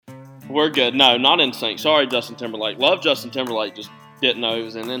We're good. No, not NSYNC. Sorry, Justin Timberlake. Love Justin Timberlake. Just didn't know he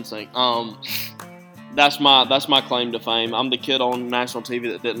was in NSYNC. That's my claim to fame. I'm the kid on national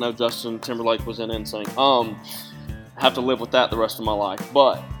TV that didn't know Justin Timberlake was in NSYNC. Have to live with that the rest of my life.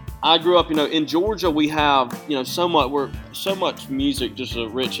 But I grew up, in Georgia. We have, so much music, just a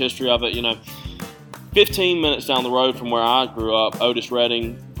rich history of it. 15 minutes down the road from where I grew up, Otis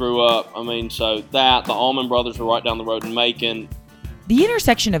Redding grew up. So the Allman Brothers were right down the road in Macon. The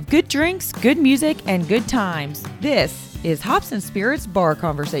intersection of good drinks, good music, and good times. This is Hops and Spirits Bar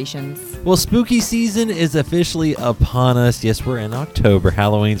Conversations. Well, spooky season is officially upon us. Yes, we're in October.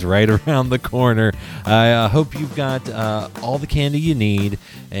 Halloween's right around the corner. I hope you've got all the candy you need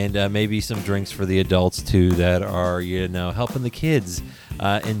and maybe some drinks for the adults, too, that are, helping the kids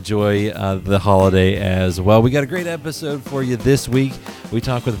enjoy the holiday as well. We got a great episode for you this week. We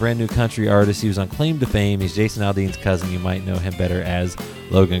talk with a brand new country artist. He was on Claim to Fame. He's Jason Aldean's cousin. You might know him better as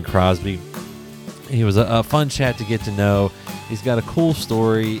Logan Crosby. He was a fun chat to get to know. He's got a cool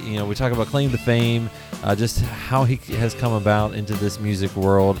story. We talk about Claim to Fame, just how he has come about into this music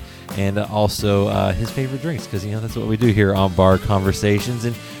world, and also his favorite drinks, because that's what we do here on Bar Conversations.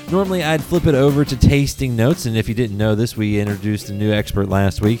 And normally I'd flip it over to tasting notes, and if you didn't know this, we introduced a new expert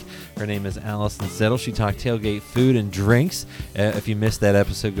last week. Her name is Allison Settle. She talked tailgate food and drinks. If you missed that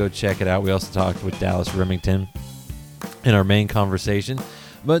episode, go check it out. We also talked with Dallas Remington in our main conversation.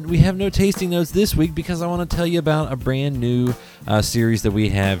 But we have no tasting notes this week because I want to tell you about a brand new series that we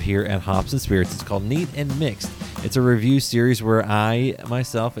have here at Hops and Spirits. It's called Neat and Mixed. It's a review series where I,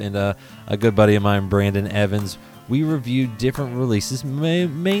 myself, and a good buddy of mine, Brandon Evans, we review different releases,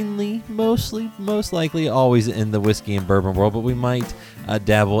 most likely always in the whiskey and bourbon world, but we might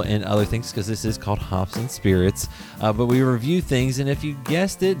dabble in other things because this is called Hops and Spirits. But we review things, and if you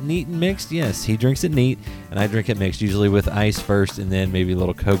guessed it, neat and mixed, yes, he drinks it neat, and I drink it mixed, usually with ice first and then maybe a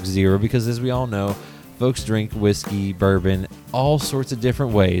little Coke Zero, because as we all know, folks drink whiskey, bourbon, all sorts of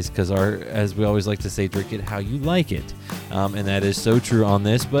different ways because, as we always like to say, drink it how you like it. And that is so true on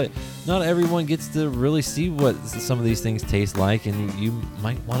this, but not everyone gets to really see what some of these things taste like, and you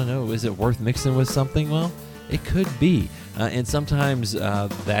might want to know, is it worth mixing with something? Well, it could be. And sometimes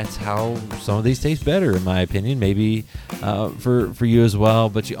that's how some of these taste better, in my opinion, maybe for you as well,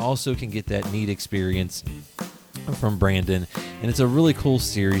 but you also can get that neat experience from Brandon, and it's a really cool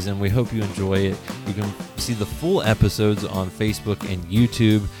series, and we hope you enjoy it. You can see the full episodes on Facebook and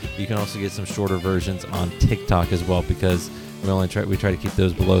YouTube. You can also get some shorter versions on TikTok as well, because we try to keep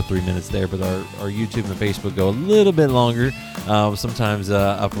those below 3 minutes there, but our YouTube and Facebook go a little bit longer, sometimes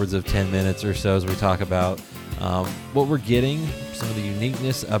upwards of 10 minutes or so, as we talk about what we're getting, some of the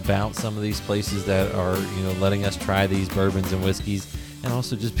uniqueness about some of these places that are letting us try these bourbons and whiskeys, and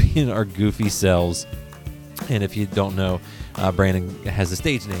also just being our goofy selves. And if you don't know, Brandon has a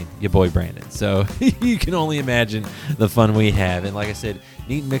stage name, your boy Brandon. So you can only imagine the fun we have. And like I said,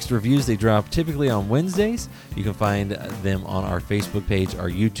 Neat and Mixed reviews, they drop typically on Wednesdays. You can find them on our Facebook page, our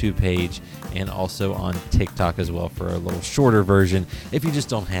YouTube page, and also on TikTok as well for a little shorter version if you just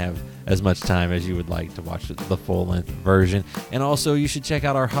don't have as much time as you would like to watch the full-length version. And also, you should check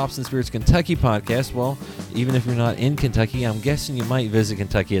out our Hops and Spirits Kentucky podcast. Well, even if you're not in Kentucky, I'm guessing you might visit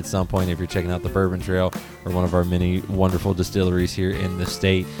Kentucky at some point if you're checking out the Bourbon Trail or one of our many wonderful distilleries here in the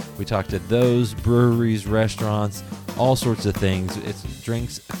state. We talk to those breweries, restaurants, all sorts of things. It's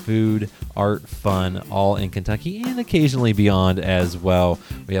drinks, food, art, fun, all in Kentucky and occasionally beyond as well.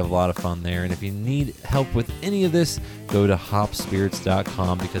 We have a lot of fun there. And if you need help with any of this, go to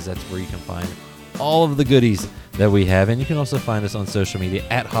hopspirits.com, because that's where you can find all of the goodies that we have. And you can also find us on social media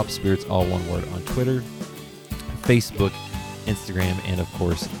at hopspirits, all one word, on Twitter, Facebook, Instagram, and of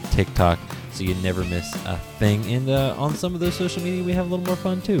course TikTok, so you never miss a thing. And on some of those social media, we have a little more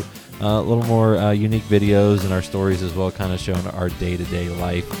fun too, a little more unique videos and our stories as well, kind of showing our day-to-day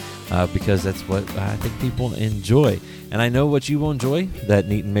life, because that's what I think people enjoy. And I know what you will enjoy, that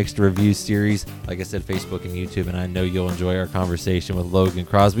Neat and Mixed review series, like I said, Facebook and YouTube, and I know you'll enjoy our conversation with Logan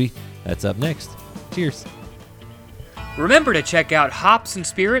Crosby. That's up next. Cheers. Remember to check out Hops and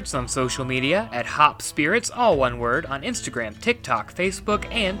Spirits on social media at Hop Spirits, all one word, on Instagram, TikTok, Facebook,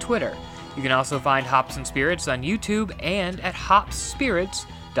 and Twitter. You can also find Hops and Spirits on YouTube and at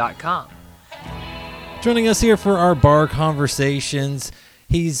hopspirits.com. Joining us here for our bar conversations,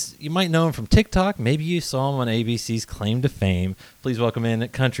 you might know him from TikTok. Maybe you saw him on ABC's Claim to Fame. Please welcome in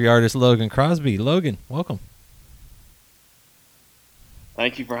country artist Logan Crosby. Logan, welcome.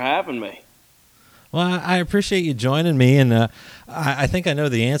 Thank you for having me. Well, I appreciate you joining me, and I think I know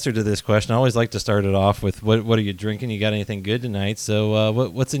the answer to this question. I always like to start it off with, what are you drinking? You got anything good tonight? So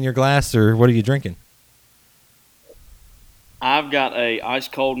what's in your glass, or what are you drinking? I've got a ice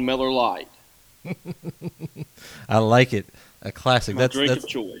cold Miller Lite. I like it. A classic. My drink of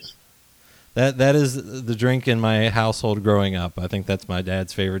choice. That is the drink in my household growing up. I think that's my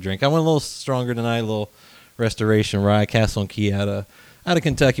dad's favorite drink. I went a little stronger tonight, a little Restoration Rye, Castle and Key out of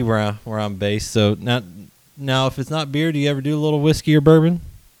Kentucky where I'm based. So now if it's not beer, do you ever do a little whiskey or bourbon?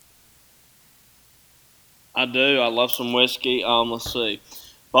 I do. I love some whiskey. Let's see.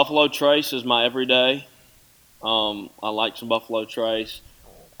 Buffalo Trace is my everyday. I like some Buffalo Trace.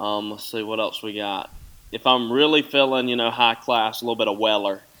 Let's see what else we got. If I'm really feeling, high class, a little bit of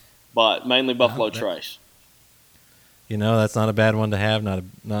Weller, but mainly Buffalo Trace. That's not a bad one to have.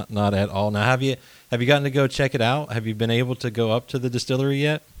 Not at all. Now, have you gotten to go check it out? Have you been able to go up to the distillery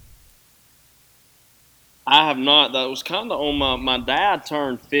yet? I have not. That was kind of on my dad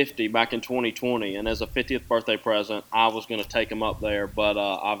turned 50 back in 2020, and as a 50th birthday present, I was going to take him up there, but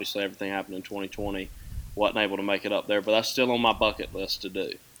obviously everything happened in 2020. Wasn't able to make it up there, but that's still on my bucket list to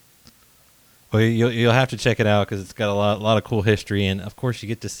do. Well, you'll have to check it out because it's got a lot of cool history, and of course you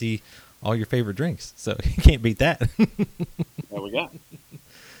get to see all your favorite drinks, so you can't beat that. There we go.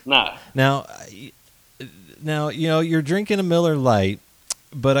 No. Now you're drinking a Miller Lite,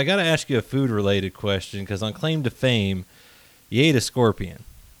 but I got to ask you a food-related question because on Claim to Fame, you ate a scorpion.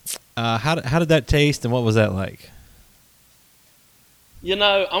 How did that taste, and what was that like? I'm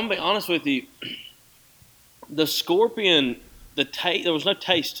gonna be honest with you. The scorpion, there was no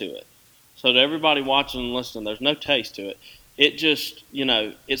taste to it. So to everybody watching and listening, there's no taste to it. It just,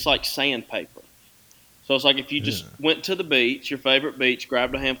 it's like sandpaper. So it's like if you just went to the beach, your favorite beach,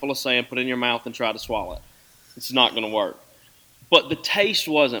 grabbed a handful of sand, put it in your mouth, and tried to swallow it. It's not going to work. But the taste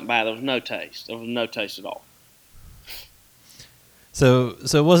wasn't bad. There was no taste. There was no taste at all. So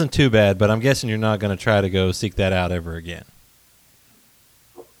it wasn't too bad, but I'm guessing you're not going to try to go seek that out ever again.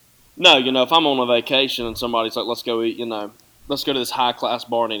 No, if I'm on a vacation and somebody's like, let's go eat, let's go to this high-class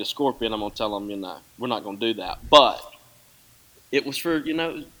bar and eat a scorpion, I'm going to tell them, we're not going to do that. But it was for,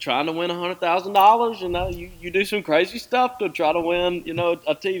 trying to win $100,000. You do some crazy stuff to try to win,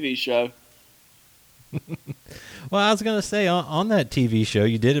 a TV show. Well, I was going to say, on that TV show,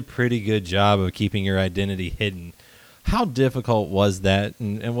 you did a pretty good job of keeping your identity hidden. How difficult was that,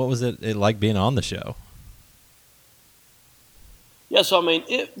 and what was it like being on the show? Yeah, so,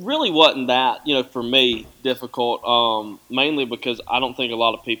 it really wasn't that, for me, difficult, mainly because I don't think a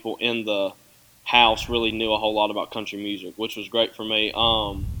lot of people in the house really knew a whole lot about country music, which was great for me.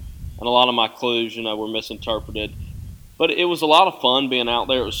 And a lot of my clues, were misinterpreted. But it was a lot of fun being out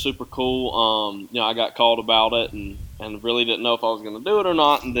there. It was super cool. I got called about it and really didn't know if I was going to do it or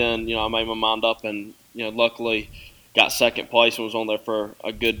not. And then, I made my mind up and, luckily got second place and was on there for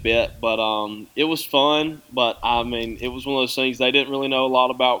a good bit. But it was fun. But, it was one of those things. They didn't really know a lot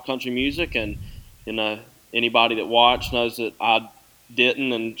about country music. And, anybody that watched knows that I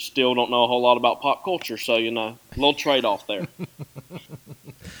didn't and still don't know a whole lot about pop culture. So, a little trade-off there.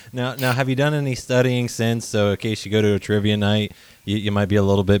 Now, have you done any studying since? So in case you go to a trivia night, you might be a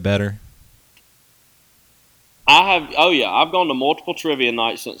little bit better? I have. Oh, yeah. I've gone to multiple trivia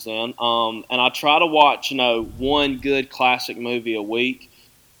nights since then. And I try to watch, one good classic movie a week.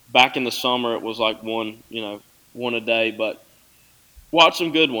 Back in the summer, it was like one a day. But watch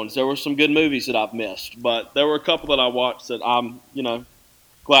some good ones. There were some good movies that I've missed. But there were a couple that I watched that I'm,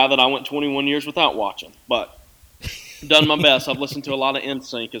 glad that I went 21 years without watching. But done my best. I've listened to a lot of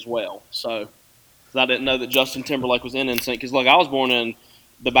NSYNC as well. So, 'cause I didn't know that Justin Timberlake was in NSYNC. Because, look, I was born in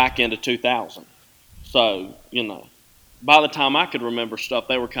the back end of 2000. So, by the time I could remember stuff,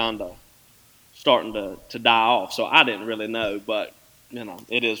 they were kind of starting to die off. So I didn't really know. But,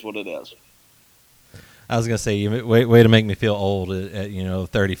 it is what it is. I was going to say, way to make me feel old at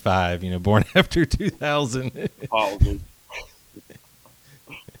 35, born after 2000. Apologies.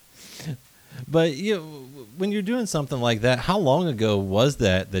 But when you're doing something like that, how long ago was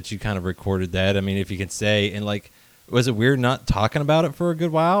that you kind of recorded that? If you can say, and was it weird not talking about it for a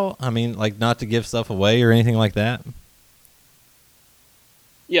good while? Not to give stuff away or anything like that?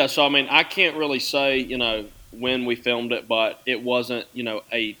 Yeah, so I can't really say, when we filmed it, but it wasn't,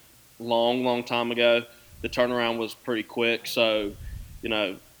 a long time ago. The turnaround was pretty quick, so,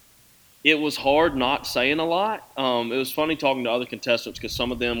 it was hard not saying a lot. It was funny talking to other contestants because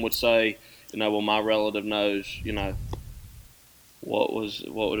some of them would say, well, my relative knows, what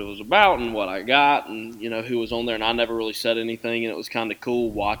it was about and what I got and, who was on there. And I never really said anything. And it was kind of cool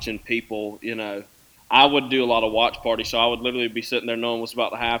watching people, I would do a lot of watch parties. So I would literally be sitting there knowing what's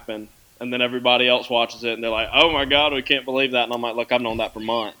about to happen. And then everybody else watches it and they're like, oh my God, we can't believe that. And I'm like, look, I've known that for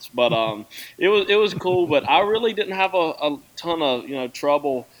months. But it was cool. But I really didn't have a ton of,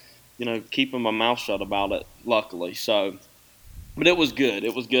 trouble, keeping my mouth shut about it, luckily. So But it was good.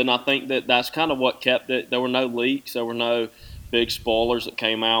 It was good, and I think that that's kind of what kept it. There were no leaks. There were no big spoilers that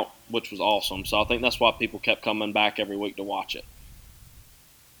came out, which was awesome. So I think that's why people kept coming back every week to watch it.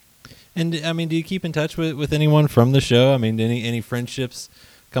 And I mean, do you keep in touch with anyone from the show? I mean, any friendships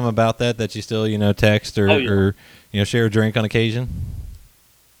come about that you still text or share a drink on occasion?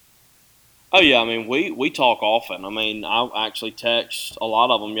 Oh yeah, I mean we talk often. I mean I actually text a lot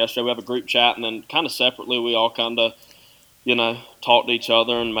of them. Yesterday we have a group chat, and then kind of separately we all kind of talk to each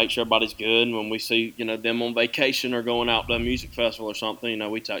other and make sure everybody's good. And when we see them on vacation or going out to a music festival or something,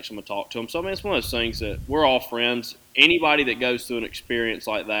 we text them and talk to them. So I mean it's one of those things that we're all friends. Anybody that goes through an experience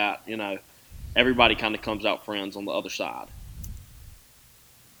like that, everybody kind of comes out friends on the other side.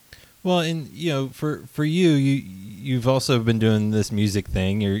 Well, and for you've also been doing this music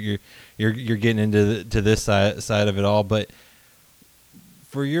thing. You're getting into this side of it all, but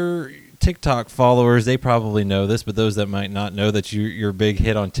for your TikTok followers, they probably know this, but those that might not know that you're a big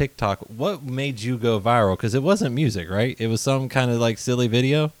hit on TikTok. What made you go viral? Because it wasn't music, right? It was some kind of like silly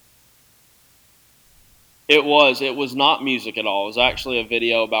video. It was not music at all. It was actually a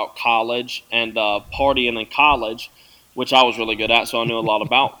video about college and partying in college, which I was really good at, so I knew a lot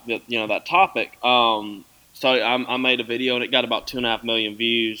about that topic. So I made a video, and it got about 2.5 million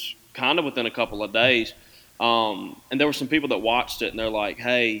views, kind of within a couple of days. And there were some people that watched it, and they're like,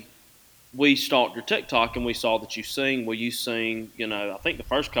 "Hey, we stalked your TikTok, and we saw that you sing. Will you sing?" I think the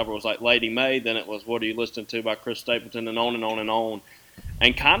first cover was like Lady May, then it was "What Are You Listening To" by Chris Stapleton, and on and on and on.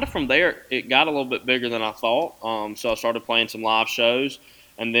 And kind of from there, it got a little bit bigger than I thought. So I started playing some live shows,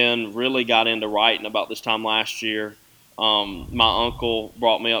 and then really got into writing about this time last year. My uncle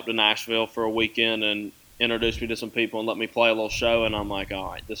brought me up to Nashville for a weekend and introduced me to some people and let me play a little show. And I'm like,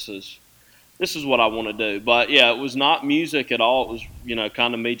 all right, this is what I want to do. But yeah, it was not music at all. It was,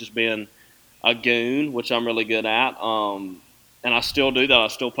 kind of me just being a goon, which I'm really good at. And I still do that. I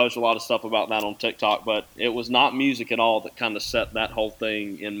still post a lot of stuff about that on TikTok, but it was not music at all that kind of set that whole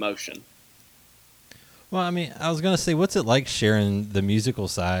thing in motion. Well, I mean, I was going to say, what's it like sharing the musical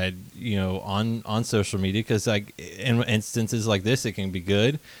side, on social media? Because like in instances like this, it can be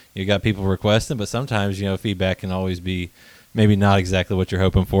good. You got people requesting, but sometimes, feedback can always be maybe not exactly what you're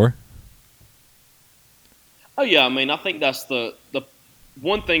hoping for. Oh yeah. I mean, I think that's the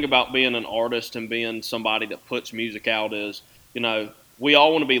one thing about being an artist and being somebody that puts music out is, we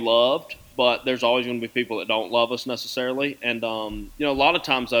all want to be loved, but there's always going to be people that don't love us necessarily. And, a lot of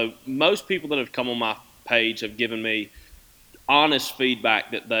times, though, most people that have come on my page have given me honest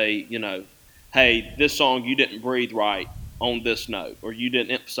feedback that they, hey, this song, you didn't breathe right on this note, or you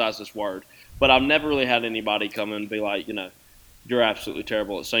didn't emphasize this word. But I've never really had anybody come in and be like, you're absolutely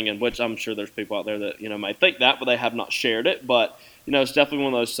terrible at singing, which I'm sure there's people out there that, may think that, but they have not shared it. But, it's definitely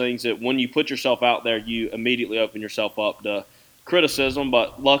one of those things that when you put yourself out there, you immediately open yourself up to criticism.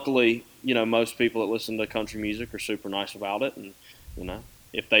 But luckily, most people that listen to country music are super nice about it. And,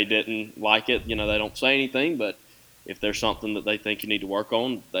 if they didn't like it, they don't say anything. But if there's something that they think you need to work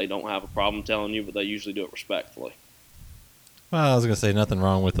on, they don't have a problem telling you, but they usually do it respectfully. Well, I was going to say nothing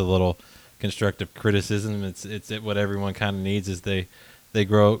wrong with a little constructive criticism. It's what everyone kind of needs as they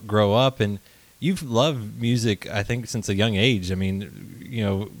grow up. And you've loved music, I think, since a young age. I mean,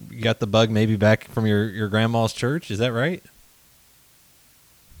 you got the bug maybe back from your grandma's church. Is that right?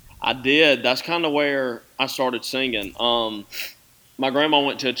 I did. That's kind of where I started singing. My grandma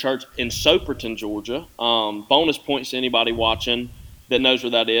went to a church in Soperton, Georgia. Bonus points to anybody watching that knows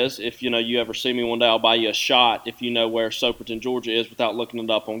where that is. If you ever see me one day, I'll buy you a shot if you know where Soperton, Georgia is without looking it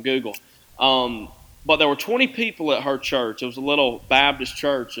up on Google. But there were 20 people at her church. It was a little Baptist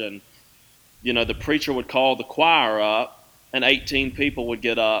church, and the preacher would call the choir up, and 18 people would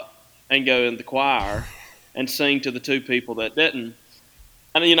get up and go in the choir and sing to the 2 people that didn't.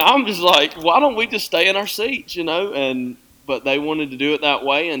 And I'm just like, why don't we just stay in our seats, But they wanted to do it that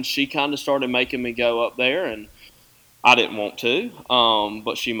way, and she kind of started making me go up there, and I didn't want to,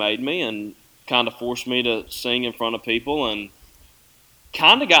 but she made me and kind of forced me to sing in front of people, and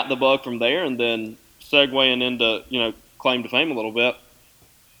kind of got the bug from there. And then segueing into, claim to fame a little bit,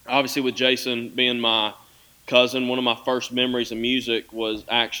 obviously with Jason being my cousin, one of my first memories of music was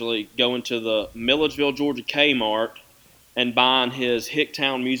actually going to the Milledgeville, Georgia Kmart and buying his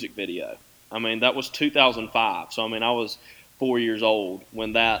Hicktown music video. I mean, that was 2005. So, I was 4 years old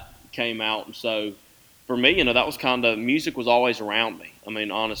when that came out. And so, for me, that was kind of, music was always around me.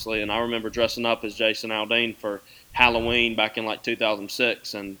 Honestly. And I remember dressing up as Jason Aldean for Halloween back in like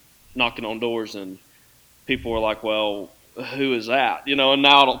 2006 and knocking on doors, and people were like, well, who is that? And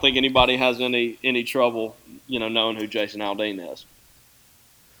now I don't think anybody has any trouble, knowing who Jason Aldean is.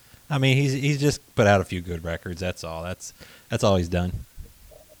 I mean, he's just put out a few good records. That's all. That's all he's done.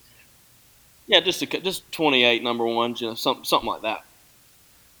 Yeah, just 28 number ones, something like that.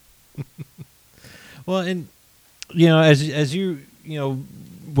 Well, and as you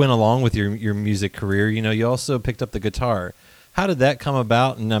went along with your music career, you also picked up the guitar. How did that come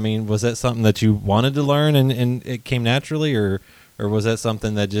about? And I mean, was that something that you wanted to learn and it came naturally, or was that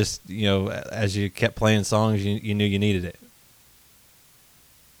something that just as you kept playing songs, you knew you needed it?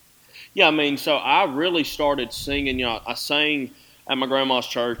 Yeah, I mean, so I really started singing. I sang at my grandma's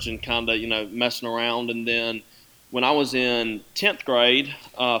church and kind of messing around, and then when I was in 10th grade,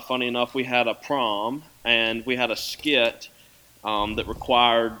 funny enough, we had a prom and we had a skit that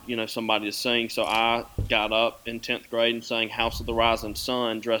required somebody to sing. So I got up in 10th grade and sang "House of the Rising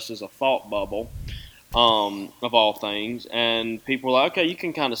Sun" dressed as a thought bubble, of all things. And people were like, "Okay, you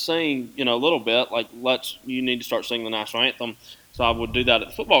can kind of sing, a little bit. Like, you need to start singing the national anthem." So I would do that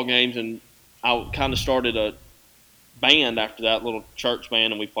at football games, and I kind of started a band after that, little church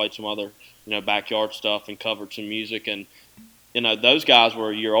band, and we played some other backyard stuff and covered some music. And those guys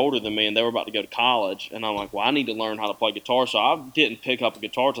were a year older than me, and they were about to go to college. And I'm like, well, I need to learn how to play guitar. So I didn't pick up a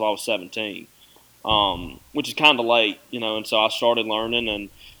guitar till I was 17, which is kind of late, And so I started learning and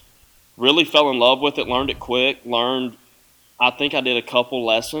really fell in love with it, learned it quick, I think I did a couple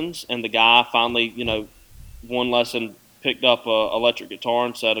lessons, and the guy finally, one lesson picked up a electric guitar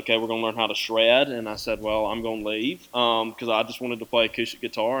and said, okay, we're going to learn how to shred. And I said, well, I'm going to leave because I just wanted to play acoustic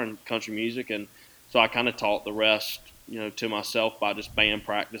guitar and country music. And so I kind of taught the rest, to myself by just band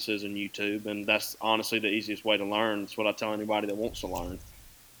practices and YouTube. And that's honestly the easiest way to learn. It's what I tell anybody that wants to learn.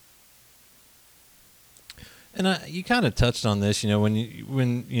 And you kind of touched on this,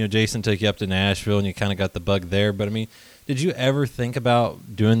 when Jason took you up to Nashville and you kind of got the bug there. But I mean, did you ever think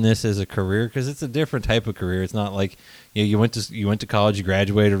about doing this as a career? Because it's a different type of career. It's not like you went to college, you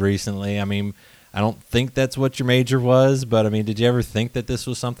graduated recently. I mean, I don't think that's what your major was. But I mean, did you ever think that this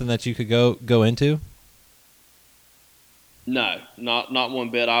was something that you could go into? No, not one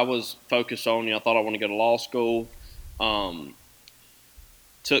bit. I was focused on. I thought I wanted to go to law school.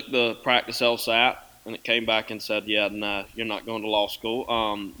 Took the practice LSAT. And it came back and said, yeah, no, you're not going to law school.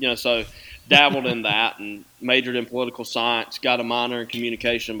 So dabbled in that and majored in political science, got a minor in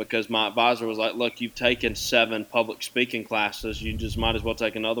communication because my advisor was like, look, you've taken 7 public speaking classes. You just might as well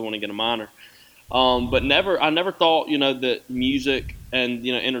take another one and get a minor. But I never thought, that music and,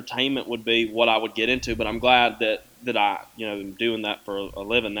 entertainment would be what I would get into. But I'm glad that I, am doing that for a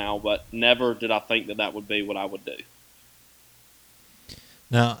living now. But never did I think that would be what I would do.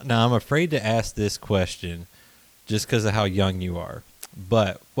 Now I'm afraid to ask this question just because of how young you are.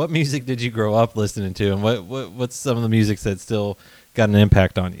 But what music did you grow up listening to, and what's some of the music that still got an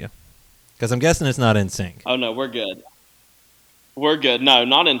impact on you? Because I'm guessing it's not NSYNC. Oh, no, we're good. We're good. No,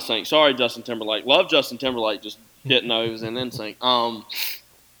 not NSYNC. Sorry, Justin Timberlake. Love Justin Timberlake, just didn't know he was in NSYNC.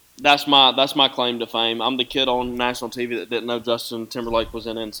 That's my claim to fame. I'm the kid on national TV that didn't know Justin Timberlake was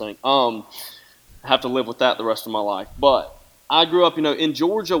in NSYNC. I have to live with that the rest of my life. But I grew up, in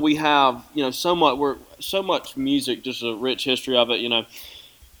Georgia. We have, so much music, just a rich history of it.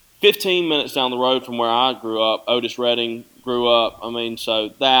 15 minutes down the road from where I grew up, Otis Redding grew up. I mean, so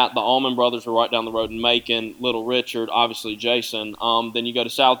the Allman Brothers were right down the road in Macon, Little Richard, obviously Jason. Then you go to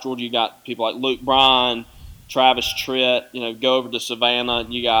South Georgia, you got people like Luke Bryan, Travis Tritt. Go over to Savannah,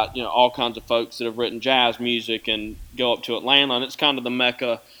 you got all kinds of folks that have written jazz music, and go up to Atlanta, and it's kind of the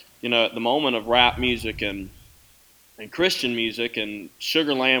mecca, at the moment of rap music and Christian music. And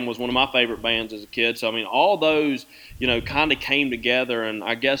Sugarland was one of my favorite bands as a kid. So, I mean, all those, kind of came together. And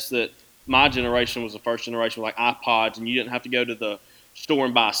I guess that my generation was the first generation with like iPods, and you didn't have to go to the store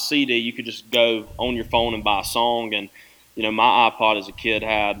and buy a CD. You could just go on your phone and buy a song. And, my iPod as a kid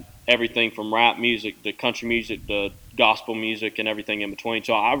had everything from rap music to country music to gospel music and everything in between.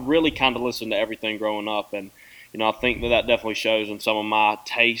 So I really kind of listened to everything growing up. And, I think that definitely shows in some of my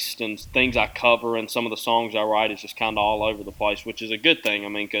taste and things I cover, and some of the songs I write is just kind of all over the place, which is a good thing. I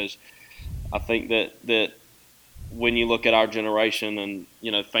mean, because I think that when you look at our generation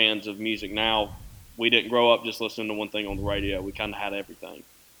and, fans of music now, we didn't grow up just listening to one thing on the radio. We kind of had everything.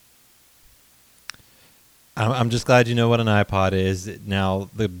 I'm just glad you know what an iPod is. Now,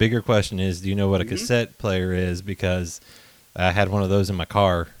 the bigger question is, do you know what a cassette player is? Because I had one of those in my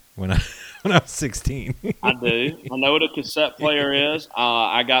car when I was 16. I do. I know what a cassette player is.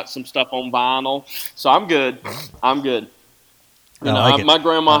 I got some stuff on vinyl, so I'm good. My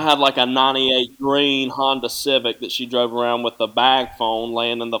grandma had like a 98 green Honda Civic that she drove around with a bag phone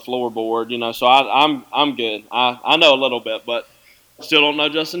laying in the floorboard, so I'm good. I know a little bit, but still don't know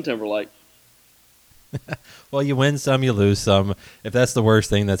Justin Timberlake. Well, you win some, you lose some. If that's the worst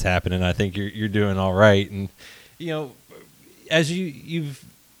thing that's happening, I think you're doing all right. And as you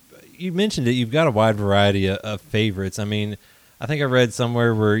mentioned it, you've got a wide variety of favorites. I mean, I think I read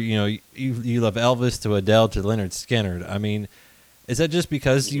somewhere where you love Elvis to Adele to Leonard Skinner. I mean, is that just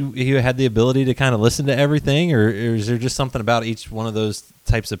because you had the ability to kind of listen to everything, or is there just something about each one of those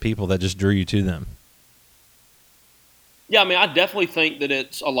types of people that just drew you to them? Yeah, I mean, I definitely think that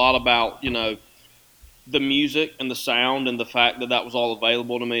it's a lot about, the music and the sound and the fact that that was all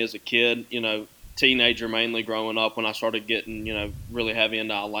available to me as a kid, teenager mainly growing up when I started getting, really heavy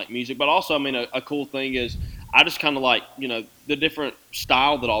into I like music. But also, I mean, a cool thing is I just kind of like, the different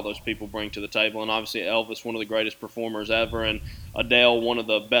style that all those people bring to the table. And obviously Elvis, one of the greatest performers ever, and Adele, one of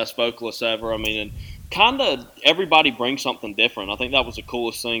the best vocalists ever. I mean, and kind of everybody brings something different. I think that was the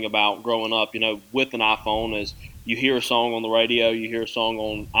coolest thing about growing up, with an iPhone is you hear a song on the radio, you hear a song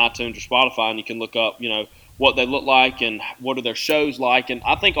on iTunes or Spotify, and you can look up, what they look like and what are their shows like. And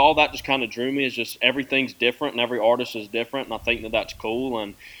I think all that just kind of drew me is just everything's different and every artist is different. And I think that that's cool.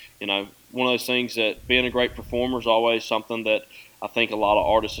 And, one of those things that being a great performer is always something that I think a lot of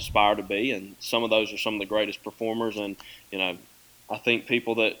artists aspire to be. And some of those are some of the greatest performers. And, I think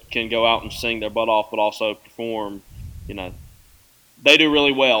people that can go out and sing their butt off but also perform, they do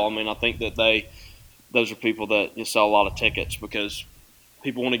really well. I mean, I think that those are people that sell a lot of tickets because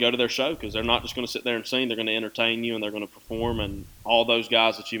people want to go to their show because they're not just going to sit there and sing. They're going to entertain you and they're going to perform. And all those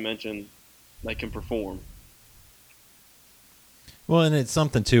guys that you mentioned, they can perform. Well, and it's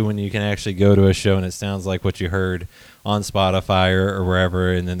something, too, when you can actually go to a show and it sounds like what you heard on Spotify or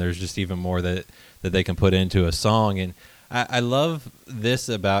wherever, and then there's just even more that they can put into a song. And I love this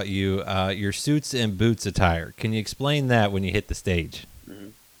about you, your suits and boots attire. Can you explain that when you hit the stage? Mm-hmm.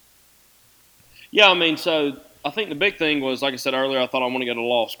 Yeah, I mean, so I think the big thing was, like I said earlier, I thought I want to go to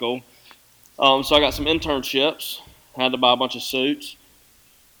law school. So I got some internships, had to buy a bunch of suits.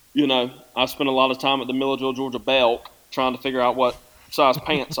 I spent a lot of time at the Milledgeville, Georgia Belk trying to figure out what size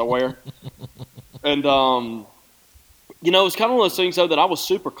pants I wear. And, it's kind of one of those things, though, that I was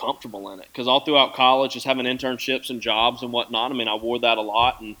super comfortable in it because all throughout college, just having internships and jobs and whatnot, I mean, I wore that a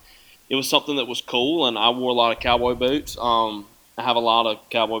lot, and it was something that was cool, and I wore a lot of cowboy boots. I have a lot of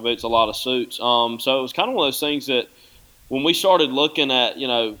cowboy boots, a lot of suits. So it was kind of one of those things that when we started looking at,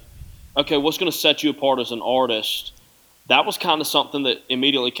 okay, what's going to set you apart as an artist, that was kind of something that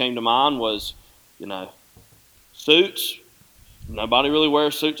immediately came to mind was, suits. Nobody really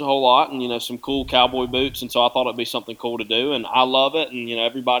wears suits a whole lot and, some cool cowboy boots. And so I thought it'd be something cool to do. And I love it. And,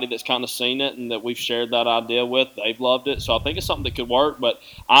 everybody that's kind of seen it and that we've shared that idea with, they've loved it. So I think it's something that could work. But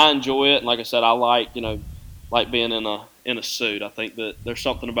I enjoy it. And like I said, I like being in a suit. I think that there's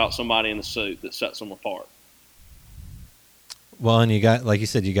something about somebody in a suit that sets them apart. Well, and you got, like you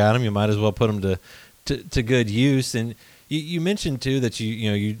said, you got them. You might as well put them to good use. And you mentioned too that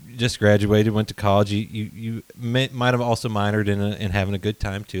you just graduated, went to college. You might have also minored in having a good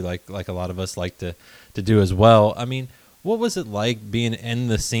time too, like a lot of us like to do as well. I mean, what was it like being in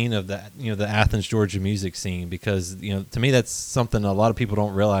the scene of that, the Athens, Georgia music scene? Because to me that's something a lot of people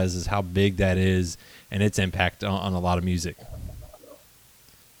don't realize is how big that is and its impact on a lot of music.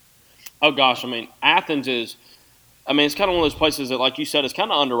 Oh gosh, I mean, Athens is. I mean, it's kind of one of those places that, like you said, it's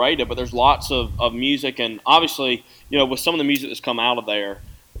kind of underrated, but there's lots of music. And obviously, with some of the music that's come out of there,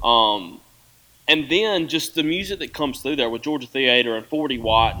 and then just the music that comes through there with Georgia Theater and 40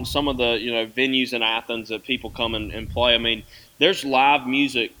 Watt and some of the, venues in Athens that people come and play. I mean, there's live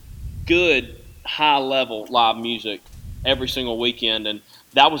music, good, high-level live music every single weekend. And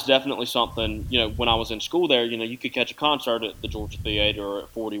that was definitely something, when I was in school there, you could catch a concert at the Georgia Theater or at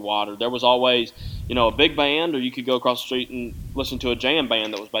 40 Watt, or there was always, a big band, or you could go across the street and listen to a jam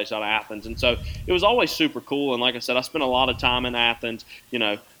band that was based out of Athens. And so it was always super cool. And like I said, I spent a lot of time in Athens,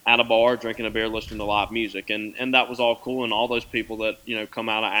 at a bar, drinking a beer, listening to live music. And that was all cool. And all those people that, come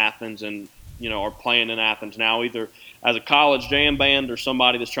out of Athens and, are playing in Athens now, either as a college jam band or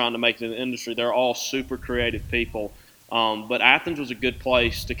somebody that's trying to make it in the industry, they're all super creative people. But Athens was a good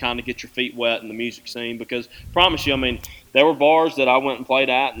place to kind of get your feet wet in the music scene because, promise you, I mean, there were bars that I went and played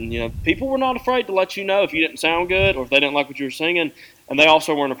at, and, people were not afraid to let you know if you didn't sound good or if they didn't like what you were singing, and they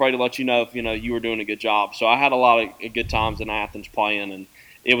also weren't afraid to let you know if, you were doing a good job. So I had a lot of good times in Athens playing, and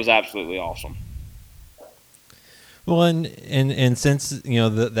it was absolutely awesome. Well, and since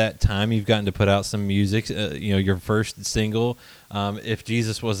that time you've gotten to put out some music, your first single, "If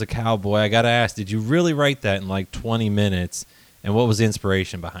Jesus Was a Cowboy," I got to ask, did you really write that in like 20 minutes, and what was the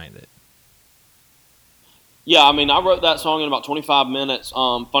inspiration behind it? Yeah, I mean, I wrote that song in about 25 minutes.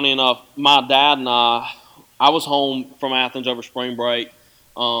 Funny enough, my dad and I was home from Athens over spring break,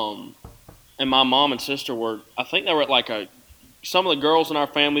 and my mom and sister were, I think they were at like some of the girls in our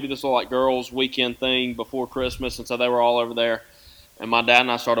family did this little like girls weekend thing before Christmas, and so they were all over there. And my dad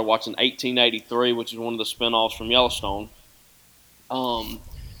and I started watching 1883, which is one of the spinoffs from Yellowstone.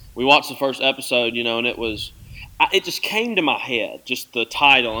 We watched the first episode, and it just came to my head, just the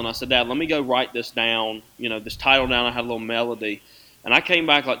title, and I said, Dad, let me go write this down, this title down. I had a little melody, and I came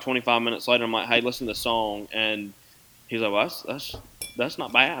back like 25 minutes later. I'm like, hey, listen to the song, and he's like, well, that's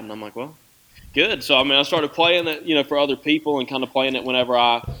not bad, and I'm like, well, good. So I started playing it, for other people, and kind of playing it whenever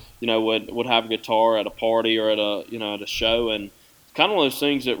I, would have a guitar at a party or at a show, and it's kind of one of those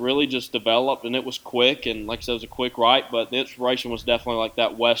things that really just developed, and it was quick, and like I said, it was a quick write, but the inspiration was definitely like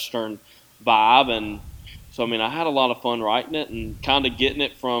that Western vibe, and so I had a lot of fun writing it and kind of getting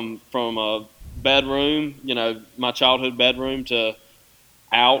it from a bedroom, my childhood bedroom, to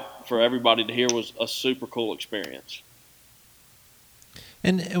out for everybody to hear was a super cool experience.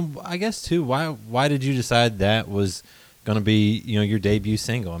 And I guess too, why did you decide that was going to be your debut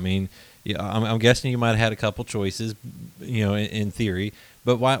single? I'm guessing you might have had a couple choices, in theory,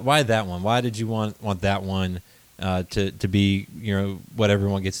 but why that one? Why did you want that one to be what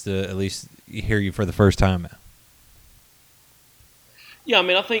everyone gets to at least hear you for the first time? Yeah,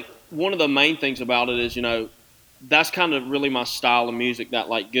 I think one of the main things about it is that's kind of really my style of music. That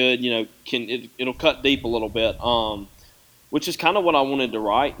like good, it'll cut deep a little bit. Which is kind of what I wanted to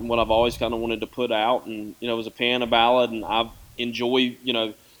write and what I've always kind of wanted to put out. And, it was a piano ballad, and I enjoy,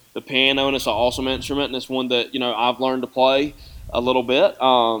 the piano, and it's an awesome instrument, and it's one that, I've learned to play a little bit.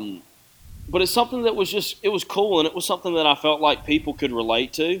 But it's something that it was cool, and it was something that I felt like people could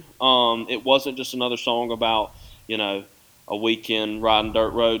relate to. It wasn't just another song about, a weekend riding dirt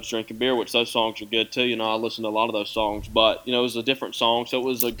roads, drinking beer, which those songs are good too. I listen to a lot of those songs, but, it was a different song, so it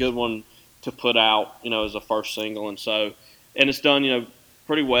was a good one to put out, as a first single. And so, and it's done,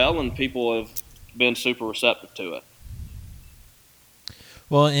 pretty well, and people have been super receptive to it.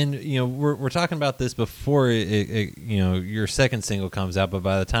 Well, and we're talking about this before your second single comes out, but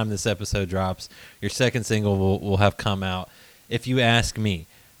by the time this episode drops, your second single will have come out. If you ask me,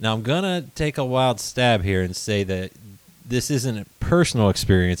 now I'm gonna take a wild stab here and say that this isn't a personal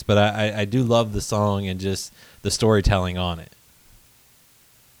experience, but I do love the song and just the storytelling on it.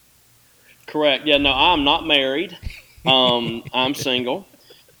 Correct. Yeah. No, I'm not married. I'm single,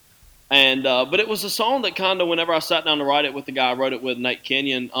 and but it was a song that kind of, whenever I sat down to write it with the guy I wrote it with, Nate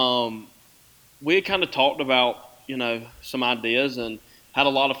Kenyon, we had kind of talked about some ideas, and had a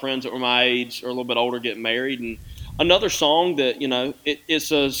lot of friends that were my age or a little bit older getting married, and another song that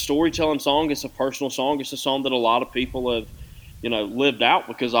it's a storytelling song, it's a personal song, it's a song that a lot of people have lived out,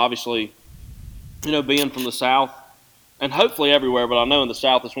 because obviously being from the South, and hopefully everywhere, but I know in the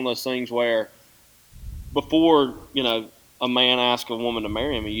South it's one of those things where before, a man asks a woman to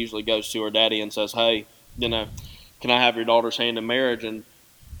marry him, he usually goes to her daddy and says, hey, can I have your daughter's hand in marriage? And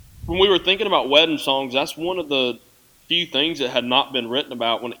when we were thinking about wedding songs, that's one of the few things that had not been written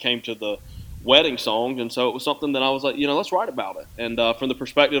about when it came to the wedding songs. And so it was something that I was like, let's write about it. And from the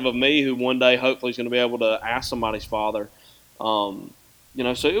perspective of me, who one day hopefully is going to be able to ask somebody's father, so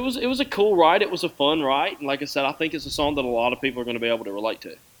it was a cool write. It was a fun write. And like I said, I think it's a song that a lot of people are going to be able to relate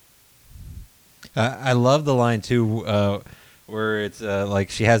to. I love the line too, where it's like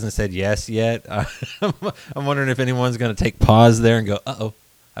she hasn't said yes yet. I'm wondering if anyone's going to take pause there and go, "Uh-oh,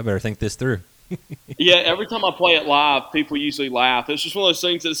 I better think this through." Yeah, every time I play it live, people usually laugh. It's just one of those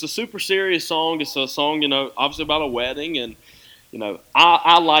things that it's a super serious song. It's a song, obviously about a wedding, and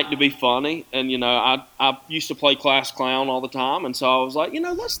I like to be funny, and I used to play class clown all the time, and so I was like,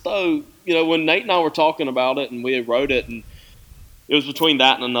 let's throw, when Nate and I were talking about it, and we wrote it, and it was between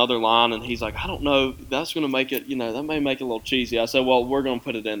that and another line, and he's like, I don't know, that's going to make it, that may make it a little cheesy. I said, well, we're going to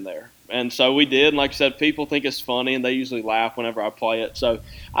put it in there. And so we did, and like I said, people think it's funny, and they usually laugh whenever I play it. So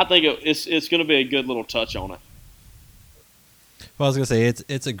I think it's going to be a good little touch on it. Well, I was going to say,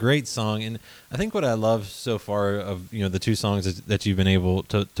 it's a great song, and I think what I love so far of, the two songs that you've been able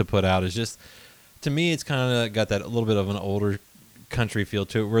to put out is just, to me, it's kind of got that a little bit of an older country feel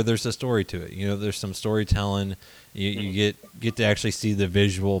to it, where there's a story to it. There's some storytelling. You get to actually see the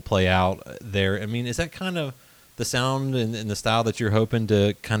visual play out there. Is that kind of the sound and the style that you're hoping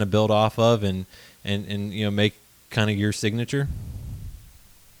to kind of build off of and make kind of your signature?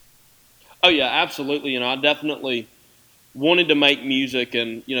 Oh yeah, absolutely. I definitely wanted to make music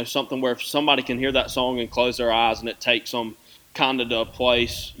and something where if somebody can hear that song and close their eyes and it takes them kind of to a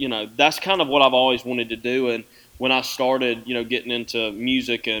place. That's kind of what I've always wanted to do. And when I started, getting into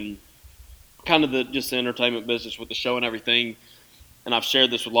music and kind of the entertainment business with the show and everything, and I've shared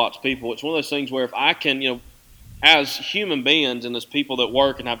this with lots of people, it's one of those things where if I can, as human beings and as people that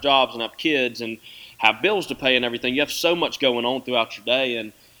work and have jobs and have kids and have bills to pay and everything, you have so much going on throughout your day.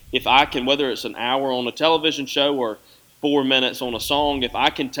 And if I can, whether it's an hour on a television show or 4 minutes on a song, if I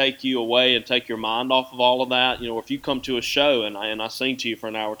can take you away and take your mind off of all of that, if you come to a show and I sing to you for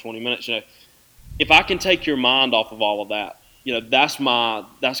an hour, 20 minutes, if I can take your mind off of all of that, that's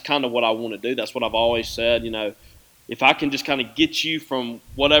kind of what I want to do. That's what I've always said, if I can just kind of get you from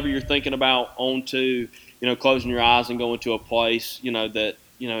whatever you're thinking about onto, closing your eyes and going to a place, that,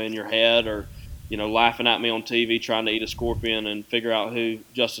 in your head, or, laughing at me on TV trying to eat a scorpion and figure out who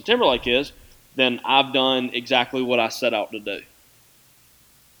Justin Timberlake is, then I've done exactly what I set out to do.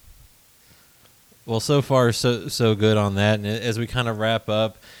 Well, so far, so good on that. And as we kind of wrap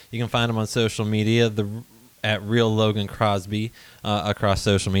up, you can find him on social media, at Real Logan Crosby, across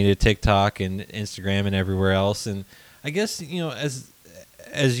social media, TikTok and Instagram and everywhere else. And I guess,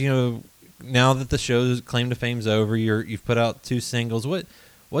 as now that the show's claim to fame's over, you've put out 2 singles.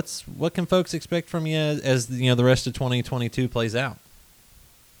 What can folks expect from you as the rest of 2022 plays out?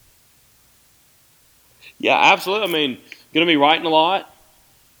 Yeah, absolutely. I mean, going to be writing a lot.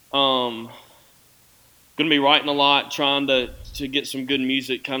 Going to be writing a lot, trying to get some good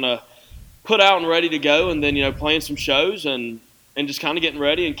music kind of put out and ready to go, and then playing some shows and just kind of getting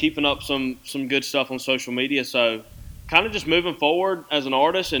ready and keeping up some good stuff on social media. So kind of just moving forward as an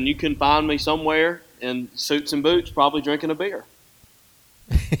artist, and you can find me somewhere in suits and boots, probably drinking a beer.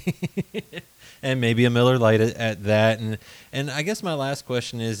 And maybe a Miller Lite at that. And I guess my last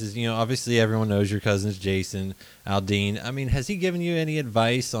question is obviously everyone knows your cousins, Jason Aldean. I mean, has he given you any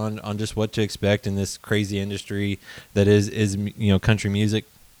advice on just what to expect in this crazy industry that is country music?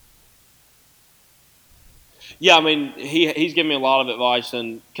 Yeah, I mean, he's given me a lot of advice,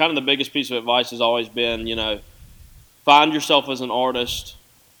 and kind of the biggest piece of advice has always been, find yourself as an artist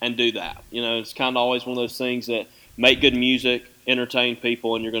and do that. It's kind of always one of those things that make good music, entertain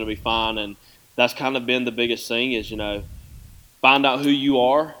people, and you're going to be fine. And that's kind of been the biggest thing is, find out who you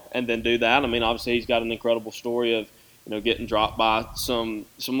are and then do that. I mean, obviously he's got an incredible story of, getting dropped by some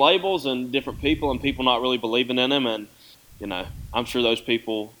labels and different people and people not really believing in him. And, I'm sure those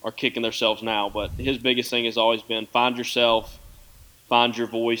people are kicking themselves now. But his biggest thing has always been find yourself, find your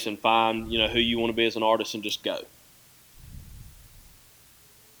voice, and find, who you want to be as an artist and just go.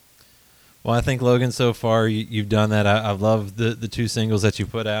 Well, I think, Logan, so far you've done that. I love the 2 singles that you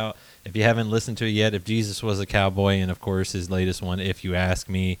put out. If you haven't listened to it yet, If Jesus Was a Cowboy, and, of course, his latest one, If You Ask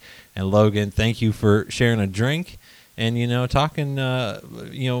Me. And, Logan, thank you for sharing a drink and, talking,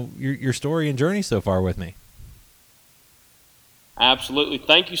 your story and journey so far with me. Absolutely.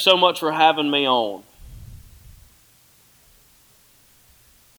 Thank you so much for having me on.